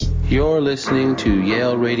You're listening to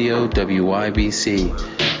Yale Radio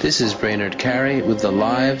WYBC. This is Brainerd Carey with the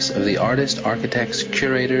lives of the artists, architects,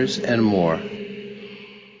 curators, and more.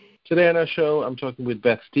 Today on our show, I'm talking with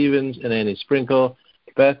Beth Stevens and Annie Sprinkle.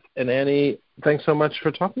 Beth and Annie, thanks so much for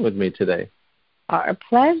talking with me today. Our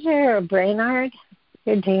pleasure, Brainerd.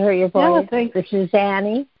 Good to hear your voice. Yeah, thanks. This is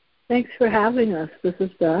Annie. Thanks for having us. This is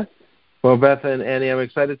Beth. Well, Beth and Annie, I'm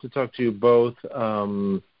excited to talk to you both.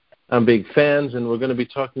 I'm big fans, and we're going to be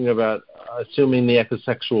talking about Assuming the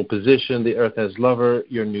Ecosexual Position, The Earth as Lover,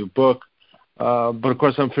 your new book. But, of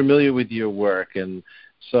course, I'm familiar with your work and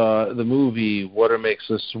saw the movie Water Makes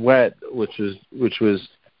Us Sweat, which was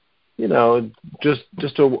you know,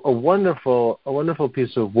 just a wonderful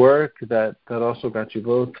piece of work that also got you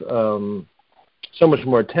both so much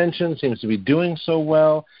more attention, seems to be doing so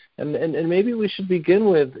well. And maybe we should begin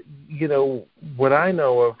with, you know, what I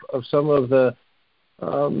know of some of the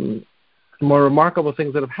more remarkable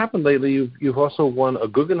things that have happened lately. You've also won a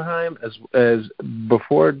Guggenheim as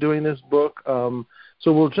before doing this book.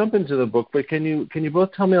 So we'll jump into the book, but can you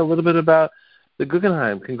both tell me a little bit about the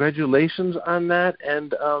Guggenheim? Congratulations on that,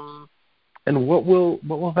 and what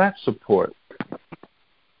will that support?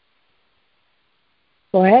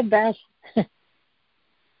 Go ahead, Beth.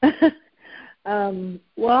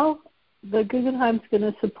 Well, the Guggenheim's going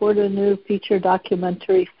to support a new feature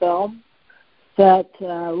documentary film that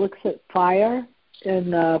looks at fire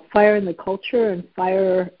and fire in the culture and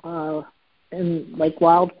fire in like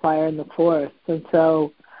wildfire in the forest. And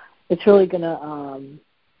so it's really going to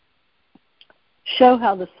show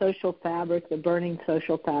how the social fabric, the burning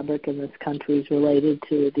social fabric in this country is related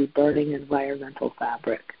to the burning environmental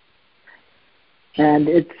fabric. And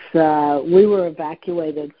it's we were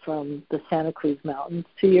evacuated from the Santa Cruz Mountains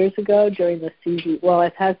 2 years ago during the CZU. Well,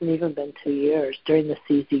 it hasn't even been 2 years, during the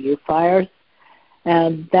CZU fires.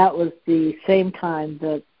 And that was the same time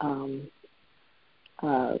that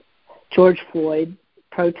George Floyd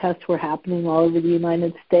protests were happening all over the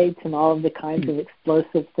United States, and all of the kinds of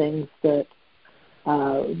explosive things that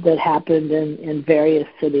happened in various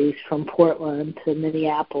cities, from Portland to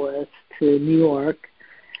Minneapolis to New York.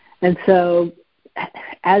 And so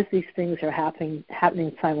as these things are happening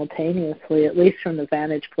simultaneously, at least from the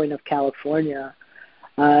vantage point of California,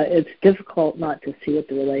 it's difficult not to see what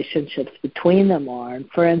the relationships between them are. And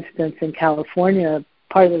for instance, in California,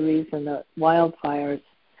 part of the reason that wildfires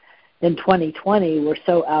in 2020 were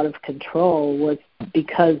so out of control was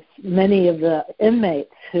because many of the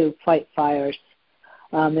inmates who fight fires,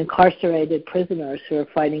 incarcerated prisoners who are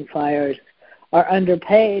fighting fires, are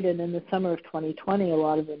underpaid, and in the summer of 2020, a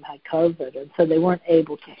lot of them had COVID, and so they weren't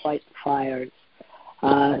able to fight the fires.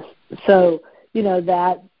 So, you know,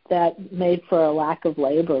 that made for a lack of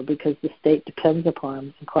labor because the state depends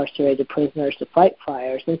upon incarcerated prisoners to fight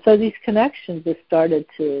fires. And so these connections have started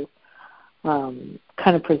to kind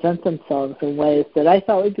of present themselves in ways that I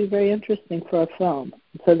thought would be very interesting for a film.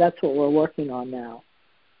 So that's what we're working on now.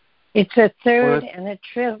 It's a third in a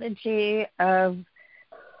trilogy of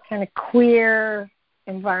kind of queer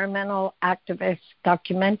environmental activist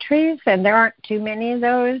documentaries, and there aren't too many of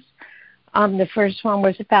those. The first one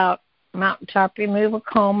was about mountaintop removal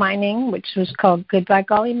coal mining, which was called Goodbye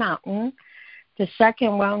Golly Mountain. The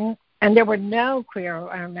second one, and there were no queer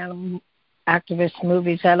environmental activist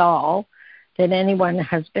movies at all that anyone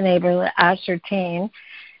has been able to ascertain.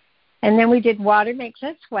 And then we did Water Makes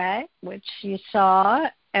Us Sweat, which you saw,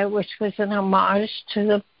 which was an homage to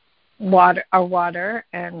the water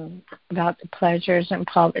and about the pleasures and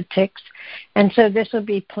politics. And so this will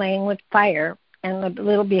be Playing with Fire. And a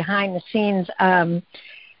little behind the scenes,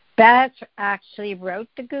 Beth actually wrote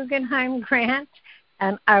the Guggenheim grant,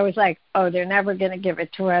 and I was like, oh, they're never going to give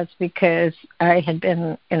it to us because I had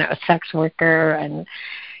been, a sex worker, and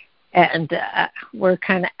we're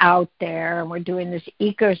kind of out there, and we're doing this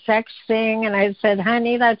eco-sex thing. And I said,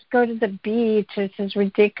 honey, let's go to the beach. This is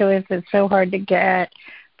ridiculous. It's so hard to get.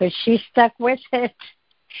 But she stuck with it,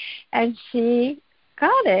 and she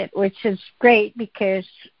got it, which is great because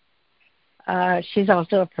she's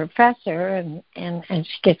also a professor, and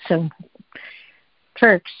she gets some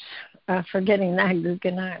perks for getting that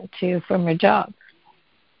Guggenheim, too, from her job.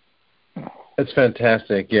 That's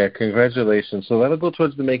fantastic. Yeah, congratulations. So that'll go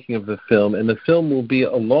towards the making of the film, and the film will be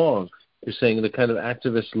along, you're saying, the kind of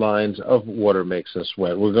activist lines of Water Makes Us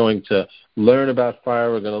Sweat. We're going to learn about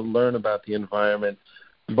fire. We're going to learn about the environment,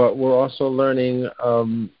 but we're also learning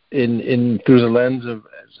in through the lens of,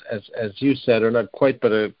 as you said, or not quite,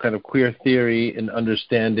 but a kind of queer theory in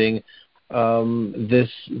understanding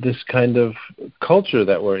this kind of culture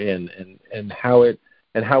that we're in, and how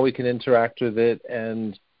we can interact with it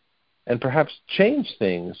and perhaps change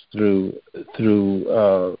things through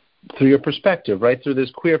through your perspective, right? Through this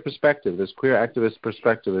queer perspective, this queer activist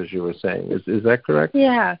perspective, as you were saying. Is that correct?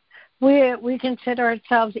 Yeah. We consider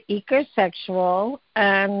ourselves ecosexual,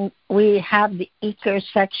 and we have the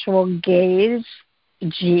ecosexual gaze,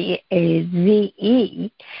 Gaze.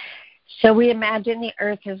 So we imagine the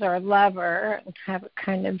earth as our lover and have a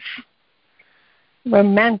kind of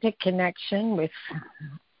romantic connection with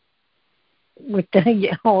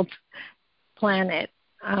the whole planet.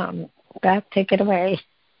 Beth, take it away.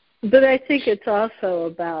 But I think it's also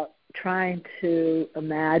about trying to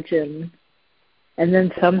imagine and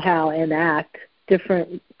then somehow enact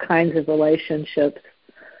different kinds of relationships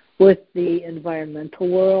with the environmental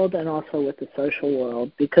world and also with the social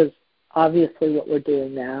world, because obviously what we're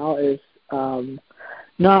doing now is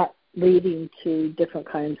not leading to different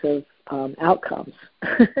kinds of outcomes,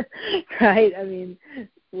 right? I mean,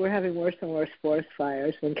 we're having worse and worse forest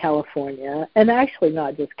fires in California, and actually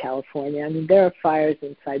not just California. I mean, there are fires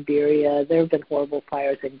in Siberia. There have been horrible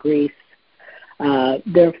fires in Greece.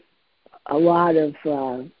 There are a lot of,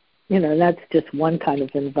 that's just one kind of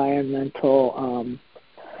environmental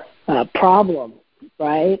problem,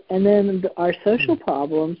 right? And then our social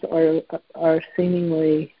problems are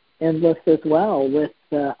seemingly endless as well, with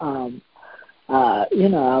the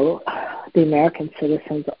American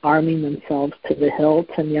citizens arming themselves to the hilt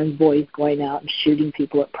and young boys going out and shooting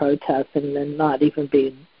people at protests and then not even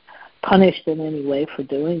being punished in any way for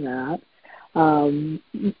doing that. And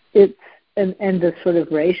the sort of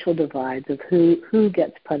racial divides of who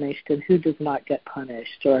gets punished and who does not get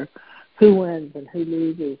punished, or who wins and who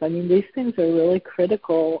loses. I mean, these things are really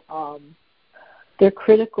critical. They're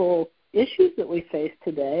critical issues that we face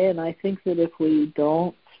today, and I think that if we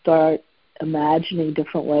don't start imagining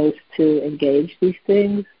different ways to engage these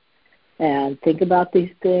things and think about these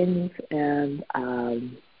things and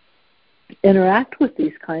interact with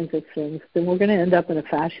these kinds of things, then we're going to end up in a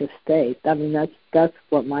fascist state. I mean, that's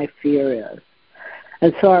what my fear is.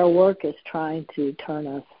 And so our work is trying to turn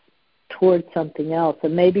us towards something else,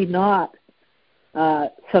 and maybe not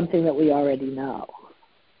something that we already know.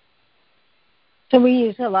 So we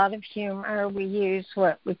use a lot of humor. We use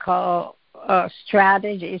what we call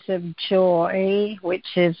strategies of joy, which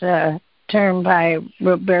is a term by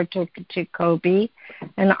Roberto Jacobi,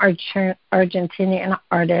 an Argentinian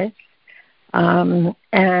artist.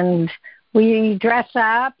 And we dress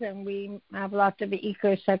up and we have lots of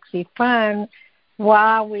eco-sexy fun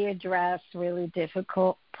while we address really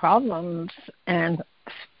difficult problems and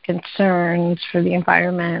concerns for the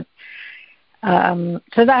environment.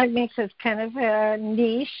 So that makes us kind of a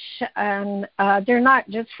niche, and they're not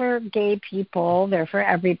just for gay people, they're for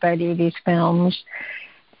everybody, these films.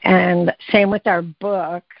 And same with our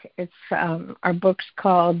book. It's our book's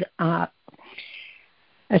called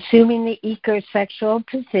Assuming the Ecosexual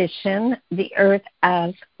Position, The Earth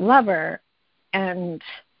as Lover. And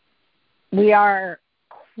we are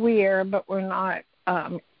queer, but we're not,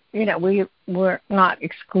 we're not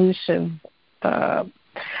exclusive.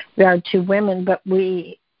 We are two women, but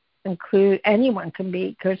we include, anyone can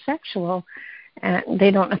be ecosexual, and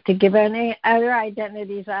they don't have to give any other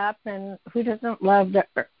identities up. And who doesn't love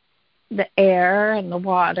the air and the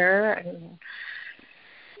water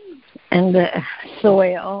and the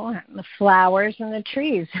soil and the flowers and the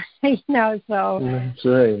trees, so that's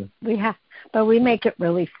right. we make it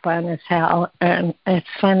really fun as hell, and as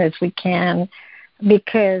fun as we can,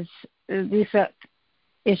 because these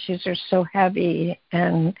issues are so heavy,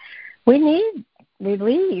 and we need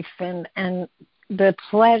relief, and the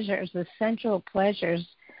pleasures, the sensual pleasures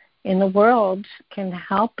in the world can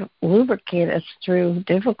help lubricate us through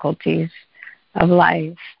difficulties of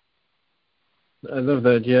life. I love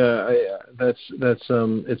that. Yeah, that's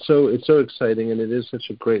it's so exciting, and it is such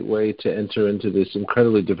a great way to enter into this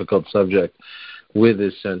incredibly difficult subject with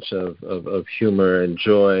this sense of humor and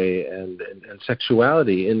joy and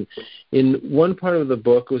sexuality. In one part of the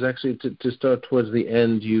book, it was actually to start towards the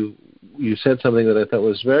end, you said something that I thought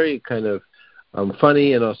was very kind of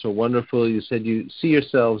funny and also wonderful. You said you see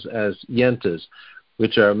yourselves as yentas,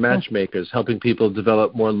 which are matchmakers, helping people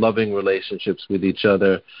develop more loving relationships with each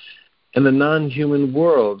other in the non-human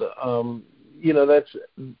world.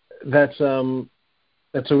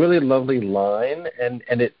 That's a really lovely line, and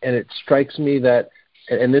it strikes me that,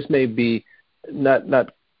 and this may be not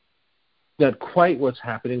quite what's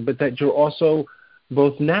happening, but that you're also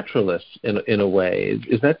both naturalists in a way.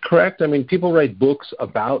 Is that correct? I mean, people write books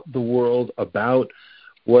about the world, about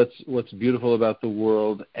what's beautiful about the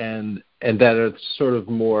world, and that are sort of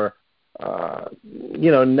more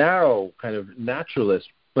narrow kind of naturalist.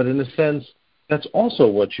 But in a sense, that's also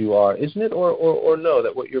what you are, isn't it? Or no,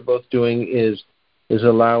 that what you're both doing is is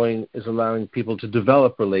allowing people to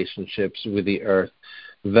develop relationships with the earth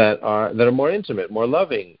that are more intimate, more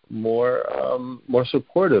loving, more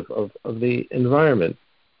supportive of the environment.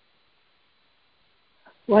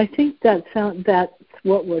 Well, I think that's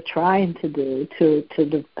what we're trying to do to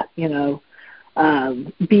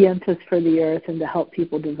be emphasis for the earth and to help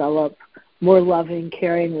people develop more loving,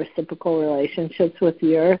 caring, reciprocal relationships with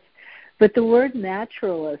the earth. But the word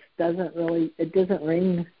naturalist doesn't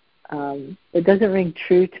ring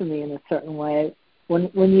true to me in a certain way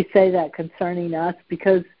when you say that concerning us,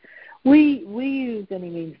 because we use any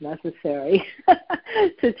means necessary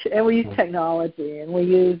and we use technology, and we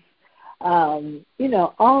use all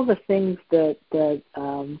the things that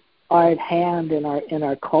are at hand in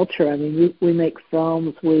our culture. I mean, we make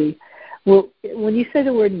films. When you say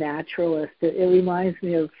the word naturalist, it reminds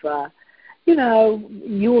me of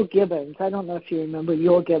Euell Gibbons. I don't know if you remember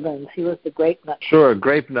Euell Gibbons. He was the grape nut. Sure,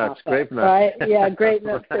 grape nuts. Right? Yeah, grape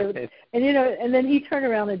nuts. Right. And then he turned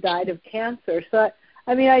around and died of cancer. So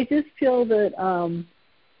I just feel that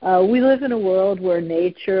we live in a world where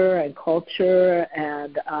nature and culture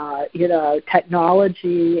and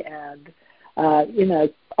technology and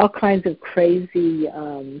all kinds of crazy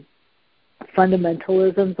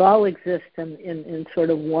fundamentalisms all exist in sort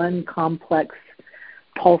of one complex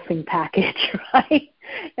pulsing package, right?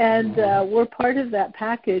 And we're part of that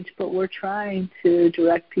package, but we're trying to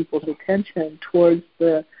direct people's attention towards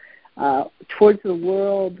the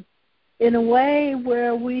world in a way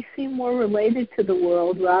where we seem more related to the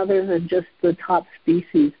world rather than just the top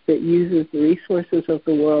species that uses the resources of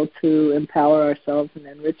the world to empower ourselves and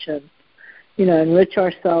enrich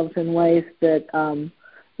ourselves in ways that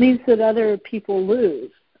means that other people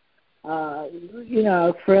lose.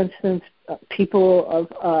 For instance, people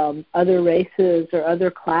of other races or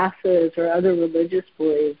other classes or other religious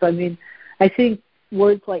beliefs. I mean, I think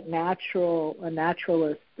words like natural, a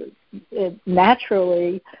naturalist, it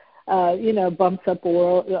naturally, bumps up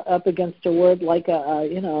against a word like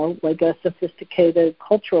a sophisticated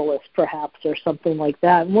culturalist, perhaps, or something like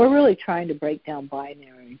that. And we're really trying to break down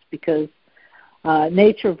binaries because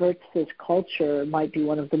nature versus culture might be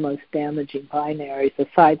one of the most damaging binaries,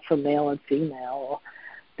 aside from male and female,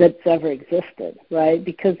 that's ever existed, right?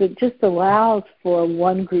 Because it just allows for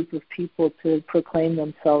one group of people to proclaim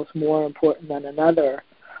themselves more important than another,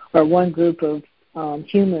 or one group of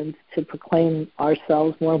humans to proclaim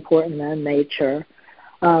ourselves more important than nature.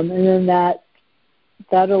 And then that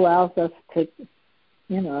allows us to,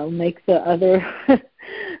 make the other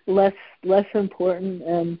less important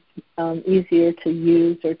and easier to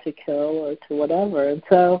use or to kill or to whatever. And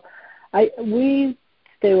so we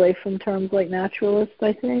stay away from terms like naturalist,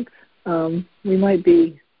 I think. We might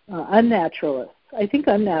be unnaturalist. I think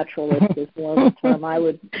unnaturalist is more of a term I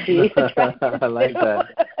would be attracted I like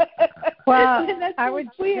that. Well, that's I would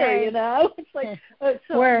say, it's like, it's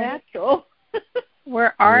so unnatural.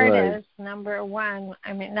 We're artists, number one.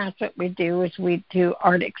 I mean, that's what we do, is we do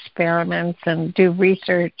art experiments and do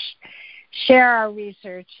research, share our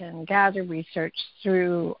research and gather research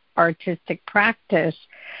through artistic practice.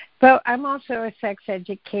 But I'm also a sex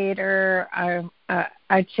educator.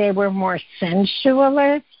 I'd say we're more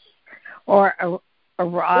sensualists or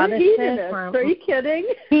eroticists. Hedonists. Are you kidding?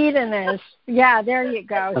 Hedonists. Yeah, there you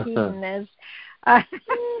go, hedonists.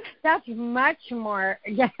 That's much more,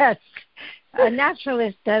 yes. A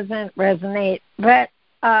naturalist doesn't resonate, but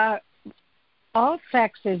all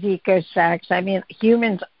sex is eco-sex. I mean,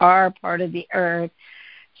 humans are part of the earth.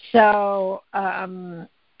 So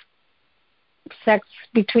sex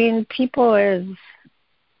between people is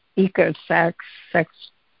eco-sex, sex,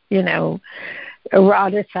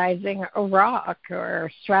 eroticizing a rock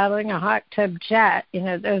or straddling a hot tub jet.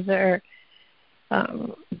 Those are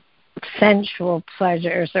sensual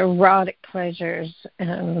pleasures, erotic pleasures,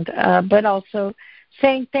 and but also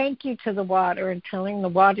saying thank you to the water and telling the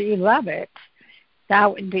water you love it.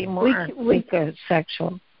 That would be more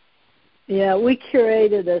eco-sexual. Yeah, we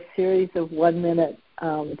curated a series of 1-minute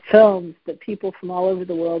films that people from all over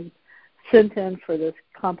the world sent in for this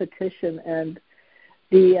competition, and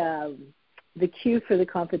the cue for the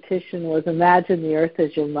competition was Imagine the Earth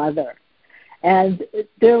as Your Mother. And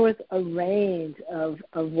there was a range of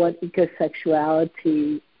what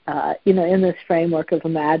ecosexuality, in this framework of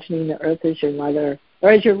imagining the earth as your mother,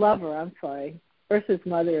 or as your lover, I'm sorry. Earth as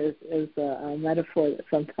mother is a metaphor that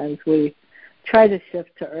sometimes we try to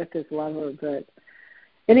shift to earth as lover. But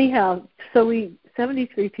anyhow,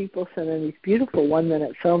 73 people sent in these beautiful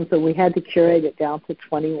 1-minute films, and we had to curate it down to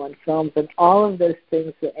 21 films. And all of those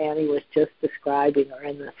things that Annie was just describing are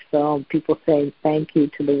in this film. People saying thank you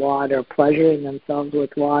to the water, pleasuring themselves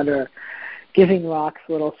with water, giving rocks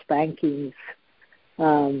little spankings,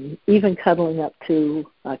 even cuddling up to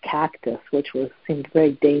a cactus, which seemed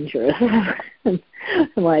very dangerous,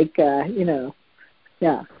 like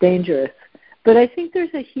dangerous. But I think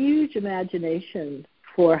there's a huge imagination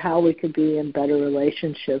for how we could be in better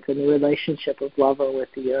relationship, in the relationship of lover with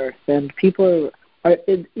the earth, and people are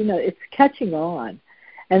it's catching on,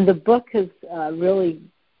 and the book is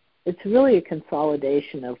it's really a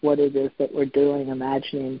consolidation of what it is that we're doing,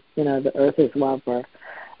 imagining the earth as lover,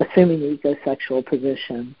 assuming the ecosexual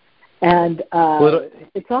position, and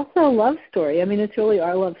it's also a love story. I mean, it's really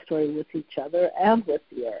our love story with each other and with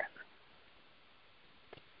the earth.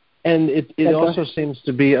 And it also seems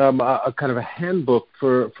to be a kind of a handbook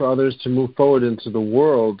for others to move forward into the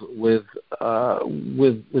world with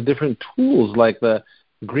different tools like the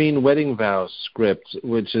Green Wedding Vows script,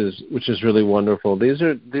 which is really wonderful. These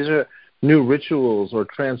are new rituals or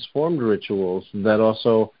transformed rituals that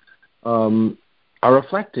also are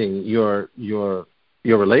reflecting your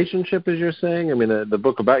relationship, as you're saying. I mean, the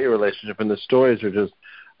book about your relationship and the stories are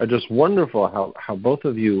just wonderful. How both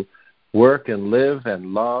of you work and live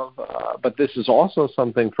and love, but this is also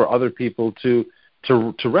something for other people to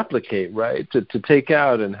replicate, right? To take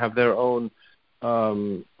out and have their own,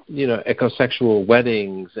 ecosexual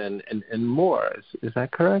weddings and more. Is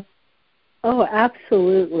that correct? Oh,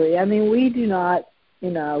 absolutely. I mean, we do not,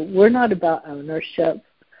 we're not about ownership.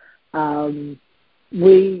 Those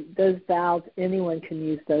vows, anyone can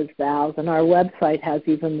use those vows, and our website has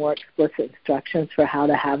even more explicit instructions for how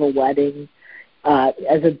to have a wedding.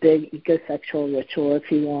 As a big ecosexual ritual, if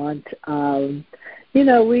you want, what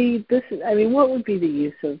would be the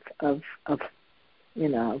use of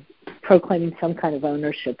proclaiming some kind of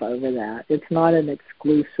ownership over that? It's not an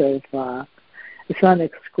exclusive. It's not an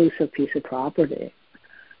exclusive piece of property.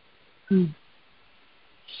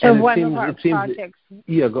 So one of our projects.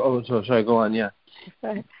 Yeah. Go on. Yeah.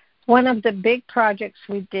 One of the big projects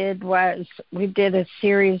we did was we did a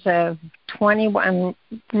series of 21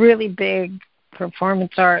 really big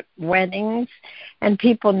performance art weddings, and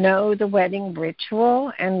people know the wedding ritual,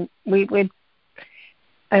 and we would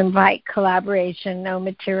invite collaboration, no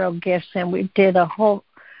material gifts, and we did a whole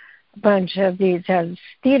bunch of these as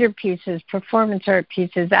theater pieces, performance art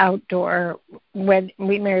pieces, outdoor. When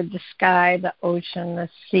we married the sky, the ocean, the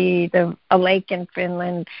sea, a lake in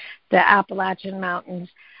Finland, the Appalachian Mountains.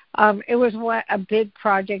 It was a big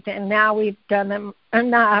project, and now we've done them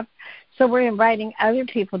enough. So we're inviting other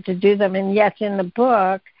people to do them. And yes, in the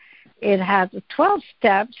book, it has 12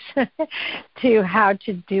 steps to how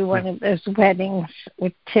to do one of those weddings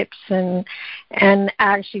with tips. And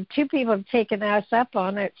actually, 2 people have taken us up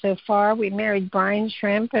on it so far. We married Brine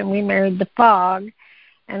Shrimp, and we married The Fog.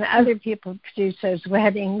 And other people produce those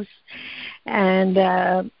weddings. And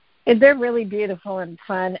they're really beautiful and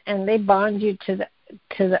fun. And they bond you to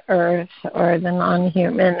the earth or the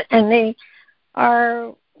non-human. And they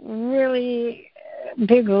are really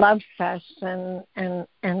big love fest, and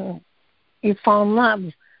you fall in love.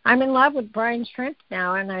 I'm in love with Brine Shrimp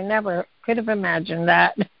now, and I never could have imagined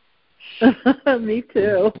that. Me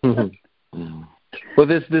too. Well,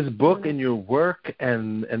 this book and your work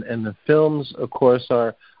and the films, of course,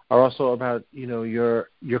 are also about your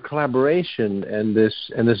collaboration and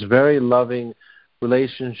this very loving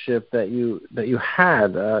relationship that you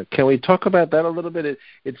had. Can we talk about that a little bit?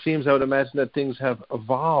 It seems, I would imagine, that things have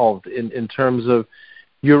evolved in terms of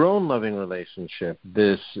your own loving relationship.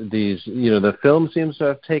 The film seems to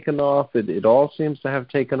have taken off. It all seems to have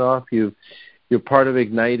taken off. You're part of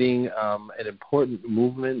igniting an important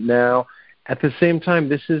movement now. At the same time,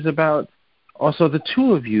 this is about also the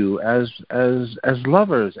two of you as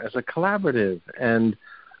lovers, as a collaborative,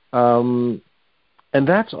 and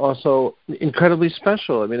that's also incredibly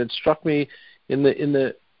special. I mean, it struck me in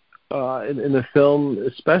the film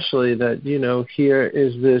especially that here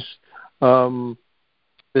is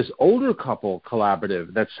this older couple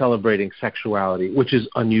collaborative that's celebrating sexuality, which is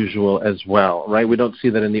unusual as well, right? We don't see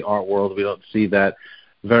that in the art world. We don't see that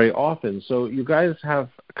very often. So you guys have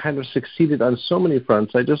kind of succeeded on so many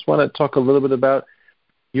fronts. I just want to talk a little bit about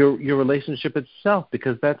your relationship itself,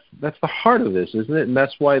 because that's the heart of this, isn't it? And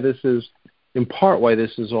that's why this is, in part, why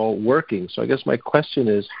this is all working. So I guess my question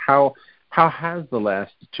is, how has the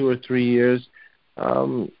last 2 or 3 years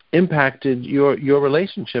impacted your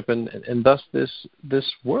relationship and thus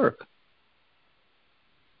this work?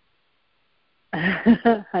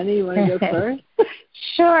 Honey, you want to go first?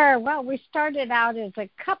 Sure. Well, we started out as a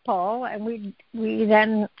couple, and we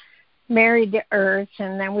then married the earth,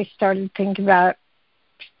 and then we started thinking about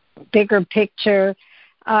bigger picture.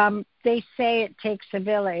 They say it takes a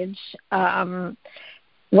village.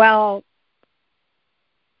 Well,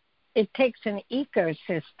 it takes an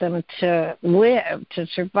ecosystem to live, to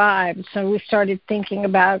survive. So we started thinking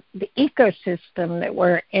about the ecosystem that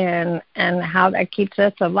we're in and how that keeps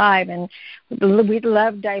us alive. And we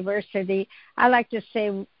love diversity. I like to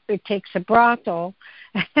say it takes a brothel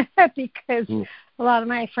because a lot of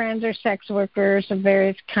my friends are sex workers of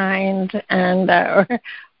various kinds and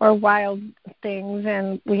or wild things.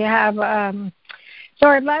 And we have so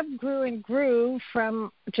our love grew and grew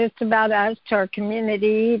from just about us to our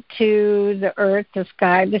community to the earth, the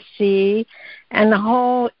sky, the sea, and the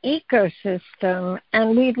whole ecosystem.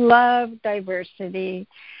 And we love diversity.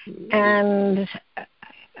 And,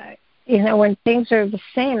 when things are the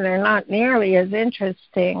same, they're not nearly as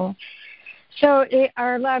interesting. So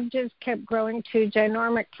our love just kept growing to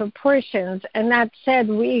ginormous proportions. And that said,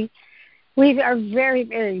 we are very,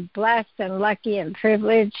 very blessed and lucky and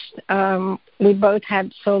privileged. We both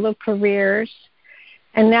had solo careers,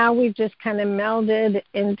 and now we've just kind of melded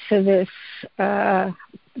into this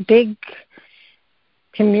big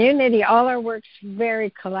community. All our work's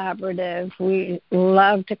very collaborative. We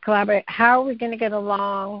love to collaborate. How are we going to get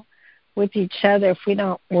along with each other if we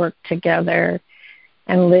don't work together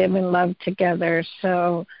and live and love together?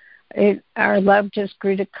 So our love just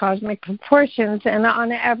grew to cosmic proportions. And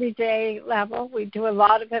on an everyday level, we do a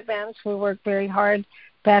lot of events. We work very hard.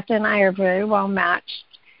 Beth and I are very well matched.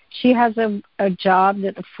 She has a job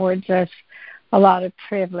that affords us a lot of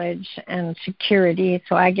privilege and security.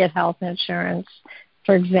 So I get health insurance,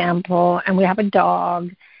 for example, and we have a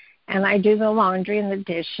dog. And I do the laundry and the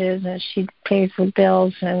dishes, and she pays the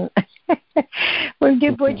bills. And we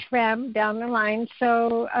do Butch Femme down the line.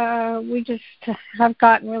 So we just have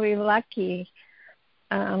gotten really lucky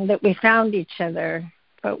that we found each other.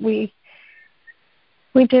 But we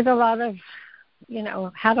did a lot of,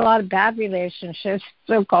 had a lot of bad relationships,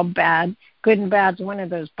 so-called bad. Good and bad's one of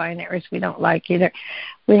those binaries we don't like either.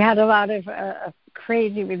 We had a lot of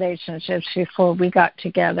crazy relationships before we got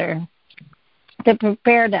together that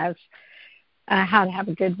prepared us how to have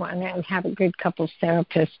a good one and have a good couples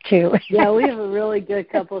therapist, too. Yeah, we have a really good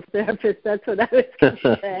couples therapist. That's what I was going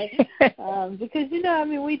to say. Because,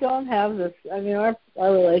 we don't have this.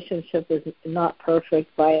 Our relationship is not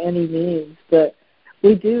perfect by any means, but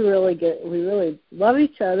we really love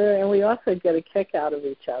each other, and we also get a kick out of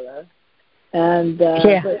each other. And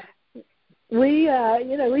but we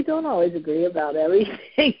don't always agree about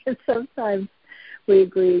everything, and sometimes we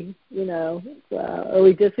agree, or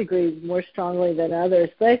we disagree more strongly than others.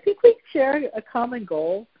 But I think we share a common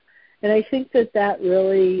goal, and I think that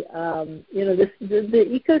really, the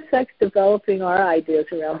ecosex developing our ideas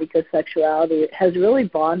around ecosexuality has really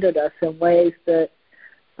bonded us in ways that.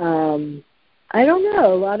 I don't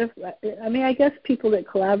know, I guess people that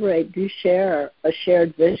collaborate do share a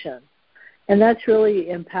shared vision. And that's really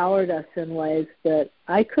empowered us in ways that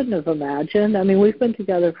I couldn't have imagined. We've been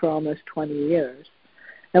together for almost 20 years.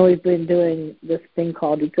 And we've been doing this thing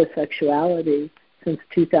called ecosexuality since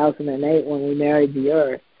 2008 when we married the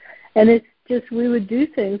Earth. And it's just we would do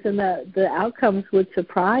things and the outcomes would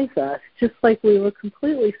surprise us, just like we were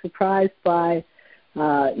completely surprised by,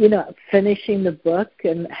 finishing the book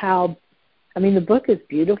and how the book is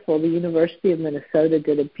beautiful. The University of Minnesota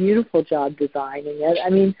did a beautiful job designing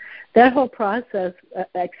it. That whole process,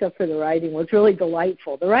 except for the writing, was really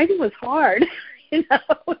delightful. The writing was hard. It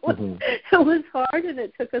was hard, and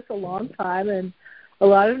it took us a long time and a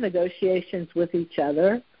lot of negotiations with each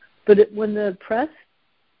other. But when the press,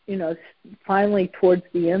 finally towards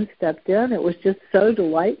the end stepped in, it was just so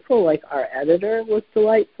delightful. Like our editor was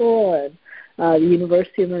delightful, and the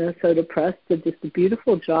University of Minnesota Press did just a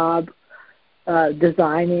beautiful job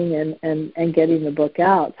designing and getting the book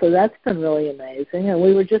out. So that's been really amazing. And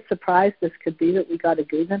we were just surprised this could be that we got a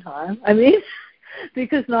Guggenheim.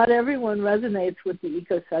 Because not everyone resonates with the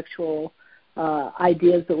ecosexual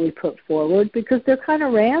ideas that we put forward because they're kind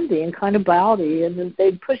of randy and kind of bawdy, and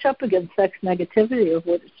they push up against sex negativity, of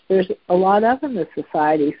which there's a lot of in this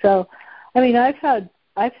society. So,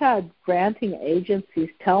 I've had granting agencies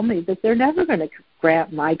tell me that they're never going to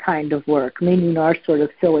grant my kind of work, meaning our sort of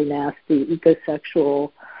silly, nasty,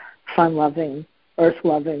 ecosexual, fun-loving,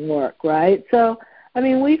 earth-loving work, right? So,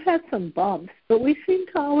 we've had some bumps, but we seem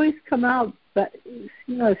to always come out,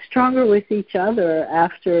 stronger with each other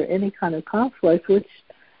after any kind of conflict, which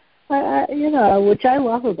I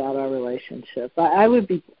love about our relationship. I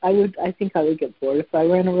think I would get bored if I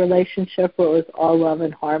were in a relationship where it was all love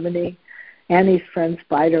and harmony. Annie's friend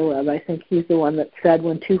Spiderweb, I think he's the one that said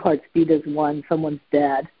when two hearts beat as one, someone's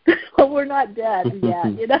dead. Well, we're not dead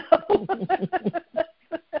yet,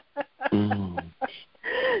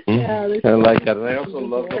 Yeah, I like that. And I also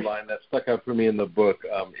love the line that stuck out for me in the book,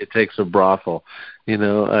 it takes a brothel. You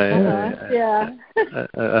know, Yeah.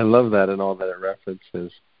 I love that and all that it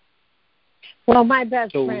references. Well, my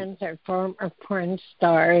best friends are former porn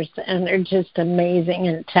stars, and they're just amazing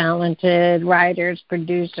and talented writers,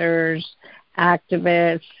 producers,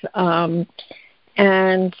 activists.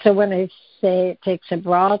 And so when I say it takes a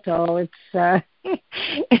brothel, it's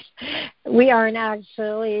we aren't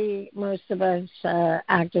actually, most of us,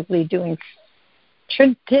 actively doing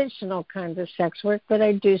traditional kinds of sex work, but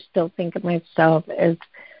I do still think of myself as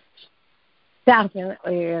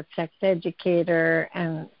definitely a sex educator,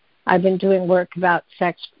 and I've been doing work about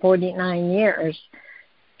sex 49 years.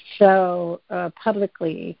 So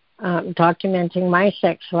publicly documenting my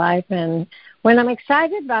sex life, and when I'm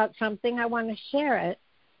excited about something, I want to share it.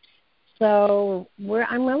 So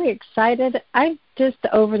I'm really excited. I'm just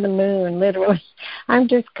over the moon, literally. I'm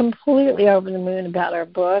just completely over the moon about our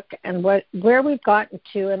book and where we've gotten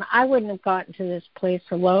to. And I wouldn't have gotten to this place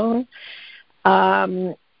alone.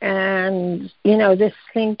 And, you know, this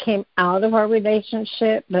thing came out of our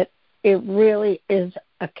relationship, but it really is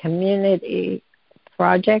a community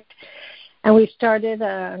project. And we started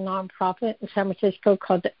a nonprofit in San Francisco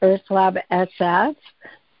called the Earth Lab SF.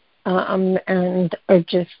 And are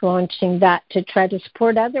just launching that to try to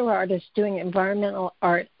support other artists doing environmental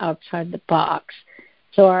art outside the box.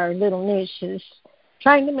 So our little niche is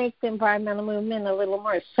trying to make the environmental movement a little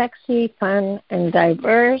more sexy, fun, and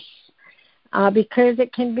diverse, because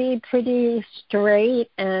it can be pretty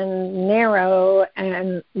straight and narrow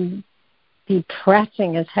and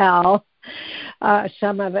depressing as hell.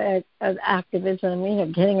 Some of it, of activism, you know,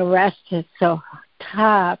 getting arrested, so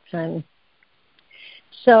tough. And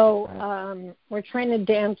so we're trying to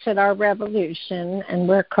dance at our revolution and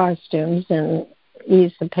wear costumes and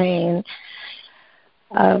ease the pain.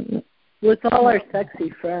 With all our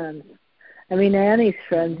sexy friends. I mean, Annie's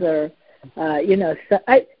friends are, I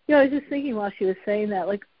was just thinking while she was saying that,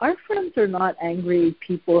 like, our friends are not angry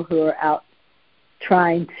people who are out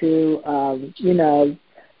trying to,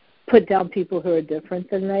 put down people who are different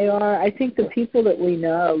than they are. I think the people that we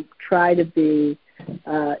know try to be,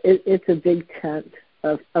 it's a big tent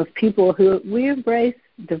of people who, we embrace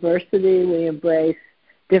diversity, we embrace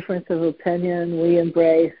difference of opinion, we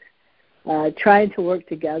embrace trying to work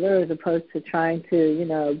together as opposed to trying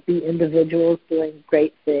to, be individuals doing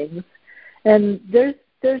great things. And there's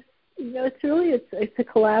it's a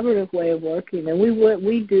collaborative way of working, and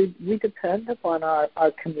we depend upon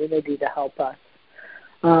our community to help us.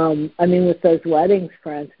 With those weddings,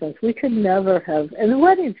 for instance, we could never have, and the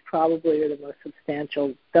weddings probably are the most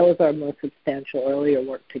substantial, that was our most substantial earlier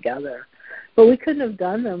work together. But we couldn't have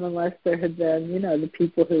done them unless there had been, the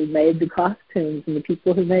people who made the costumes and the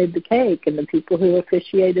people who made the cake and the people who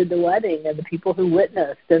officiated the wedding and the people who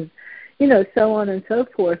witnessed and, so on and so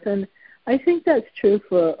forth. And I think that's true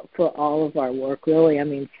for all of our work, really. I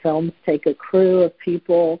mean, films take a crew of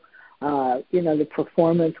people. The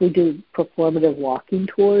performance, we do performative walking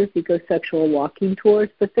tours, ecosexual walking tours,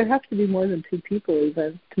 but there have to be more than two people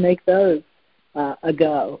even to make those a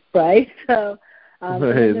go, right? So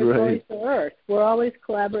there's always the Earth. We're always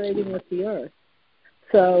collaborating with the Earth.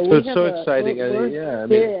 So it's so exciting.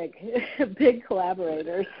 We're big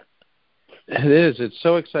collaborators. It is. It's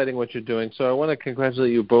so exciting what you're doing. So I want to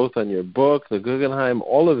congratulate you both on your book, the Guggenheim,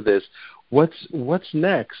 all of this. What's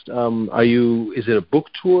next? Is it a book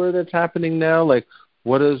tour that's happening now? Like,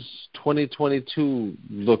 what does 2022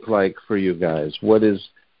 look like for you guys? Will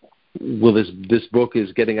this book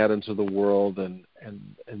is getting out into the world and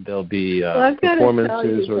there'll be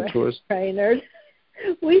performances or tours? Trainers.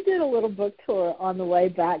 We did a little book tour on the way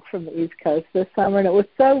back from the East Coast this summer, and it was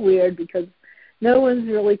so weird because no one's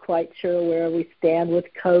really quite sure where we stand with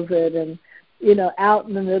COVID, and out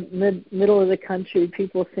in the middle of the country,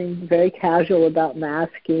 people seem very casual about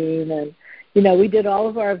masking, and we did all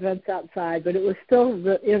of our events outside, but it was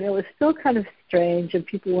still kind of strange, and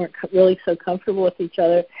people weren't really so comfortable with each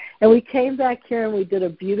other. And we came back here and we did a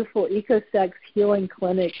beautiful eco-sex healing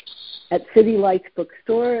clinic at City Lights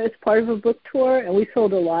Bookstore as part of a book tour, and we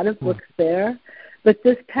sold a lot of books there. But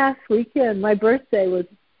this past weekend, my birthday was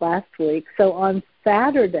last week, so on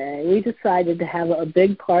Saturday, we decided to have a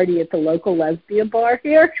big party at the local lesbian bar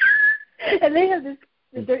here. And they have this,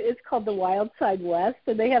 it's called the Wild Side West,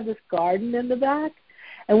 and they have this garden in the back.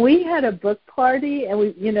 And we had a book party, and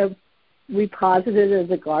we posited it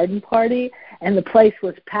as a garden party, and the place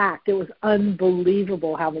was packed. It was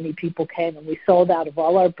unbelievable how many people came, and we sold out of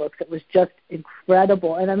all our books. It was just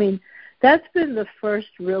incredible. And that's been the first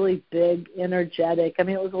really big, energetic. It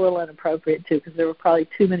was a little inappropriate, too, because there were probably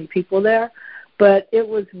too many people there. But it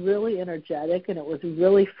was really energetic, and it was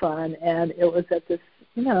really fun. And it was at this,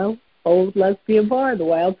 old lesbian bar, the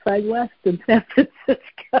Wild Side West in San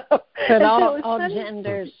Francisco. But all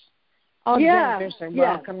genders, genders are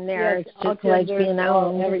welcome there. Yes, it's just lesbian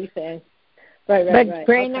owned. Everything. But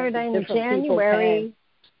Brainerd, in January,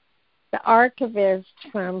 the archivist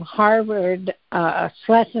from Harvard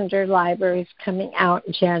Schlesinger Library is coming out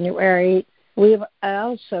in January. We've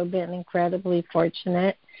also been incredibly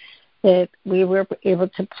fortunate that we were able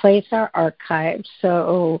to place our archives,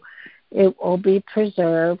 so it will be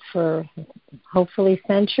preserved for hopefully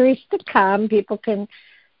centuries to come. People can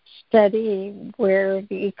study where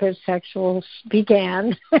the ecosexuals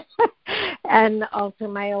began and also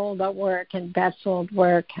my old work and Beth's old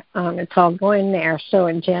work. It's all going there. So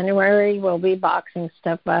in January, we'll be boxing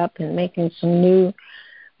stuff up and making some new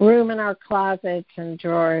room in our closets and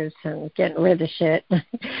drawers and getting rid of shit.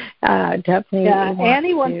 Definitely. Yeah,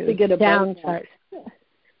 Annie wants to get a boat.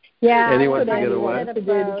 Yeah, Annie wants to get a what?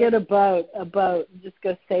 Get a boat, and just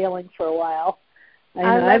go sailing for a while.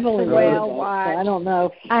 I've only rowed a boat, so I don't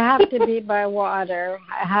know. I have to be by water.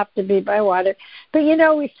 But,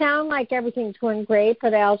 we sound like everything's going great,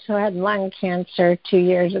 but I also had lung cancer 2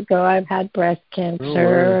 years ago. I've had breast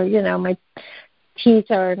cancer. My teeth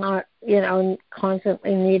are not,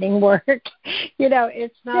 constantly needing work.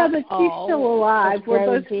 It's not. Yeah, but she's still alive. We're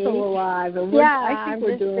both still alive. And I think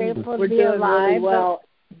we're doing really well.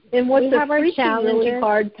 And what's a freaking really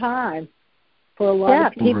hard time for a lot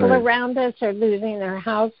of people. People around us are losing their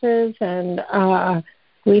houses, and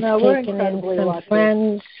we've taken in some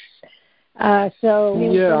friends. I'm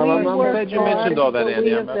glad you mentioned all that,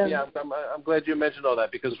 Annie. I'm glad you mentioned all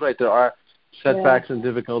that because, right, there are setbacks and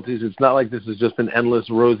difficulties. It's not like this is just an endless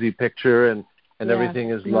rosy picture and everything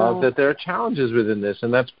is love. That there are challenges within this,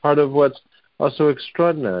 and that's part of what's also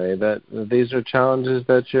extraordinary. That these are challenges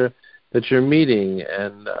that you're meeting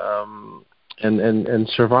and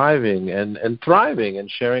surviving and thriving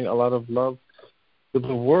and sharing a lot of love with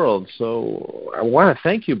the world. So I want to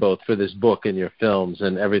thank you both for this book and your films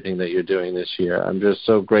and everything that you're doing this year. I'm just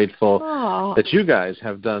so grateful that you guys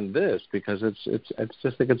have done this because I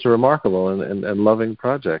just think it's a remarkable and loving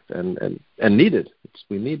project and needed.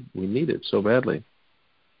 We need it so badly.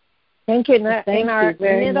 Thank you. In the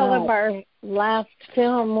middle of our last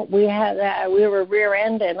film, we were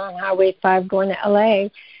rear-ended on Highway 5 going to L.A.,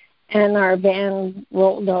 and our van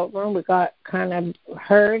rolled over, and we got kind of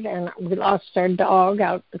hurt, and we lost our dog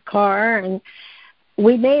out the car, and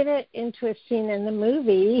we made it into a scene in the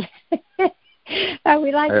movie. I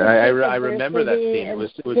remember that scene. It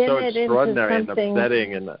was so extraordinary and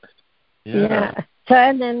upsetting, and So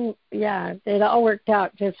and then it all worked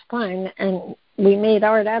out just fine, and we made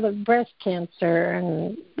art out of breast cancer,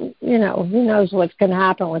 and who knows what's going to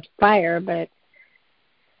happen with fire, but.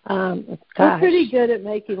 We're pretty good at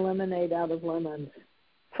making lemonade out of lemons,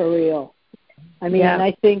 for real. I mean,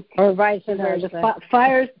 I think or vice versa. The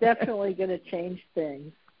fire's definitely going to change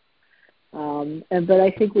things, but I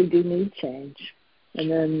think we do need change. And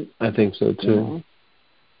then I think so too.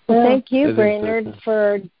 Well, thank you, Brainerd,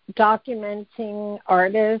 for documenting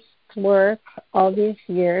artists' work all these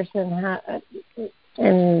years and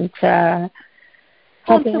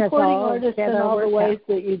helping us all artists in all the ways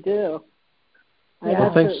that you do.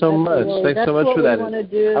 Thanks so much. Thanks so much for that.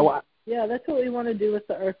 That's what we want to do with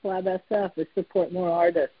the Earth Lab SF is support more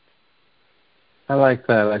artists. I like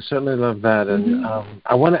that. I certainly love that. And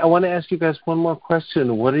I want to ask you guys one more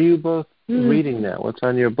question. What are you both reading now? What's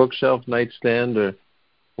on your bookshelf, nightstand, or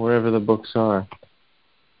wherever the books are?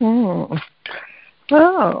 Oh,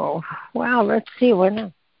 wow. Let's see. What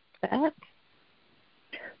is that?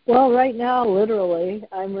 Well, right now, literally,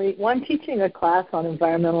 I'm teaching a class on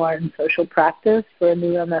environmental art and social practice for a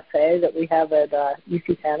new MFA that we have at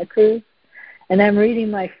UC Santa Cruz. And I'm reading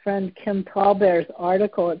my friend Kim Tallbear's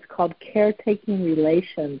article. It's called Caretaking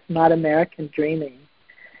Relations, Not American Dreaming.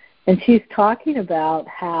 And she's talking about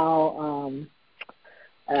how,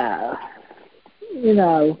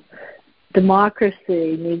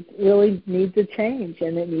 democracy really needs a change,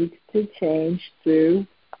 and it needs to change through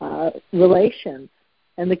relations.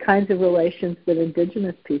 And the kinds of relations that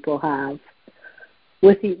indigenous people have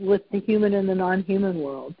with the human and the non-human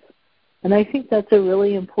worlds. And I think that's a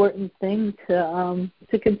really important thing to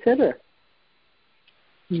consider.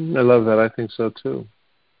 I love that. I think so, too.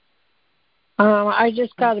 I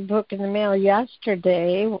just got a book in the mail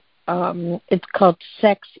yesterday. It's called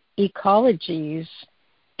Sex Ecologies,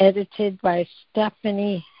 edited by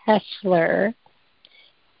Stephanie Hessler.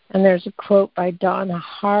 And there's a quote by Donna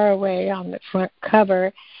Haraway on the front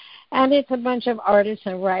cover. And it's a bunch of artists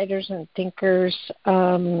and writers and thinkers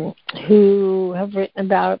who have written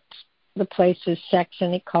about the places sex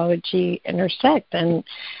and ecology intersect. And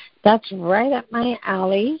that's right up my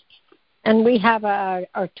alley. And we have our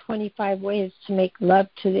 25 ways to make love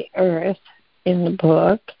to the earth in the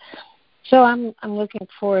book. So I'm looking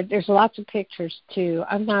forward. There's lots of pictures too.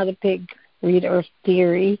 I'm not a big reader of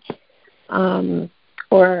theory,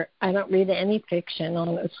 or I don't read any fiction,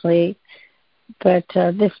 honestly. But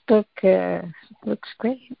this book looks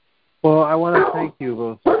great. Well, I want to thank you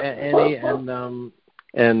both, Annie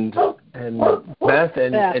and Beth,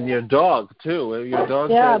 and your dog too. Your dog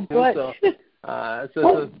too.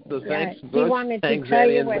 So thanks. He wanted to tell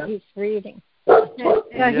you what he's reading.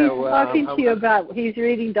 Yeah, he's talking to you about. He's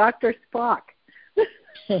reading Dr. Spock.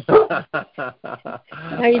 He's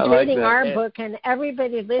reading our book, and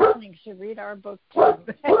everybody listening should read our book too.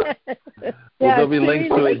 There'll be links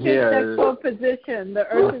to it here. Sexual position: The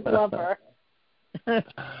Earth is Lover.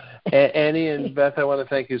 Annie and Beth, I want to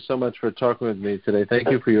thank you so much for talking with me today.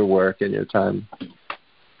 Thank you for your work and your time.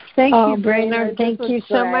 Thank you, Brainerd. Thank you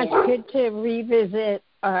so much. Good to revisit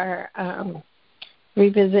our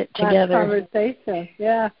together. Conversation.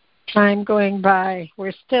 Yeah. Time going by.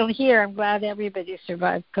 We're still here. I'm glad everybody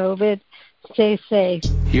survived COVID. Stay safe.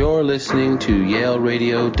 You're listening to Yale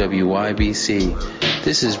Radio WYBC.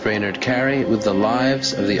 This is Brainerd Carey with the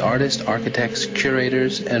lives of the artists, architects,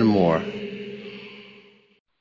 curators, and more.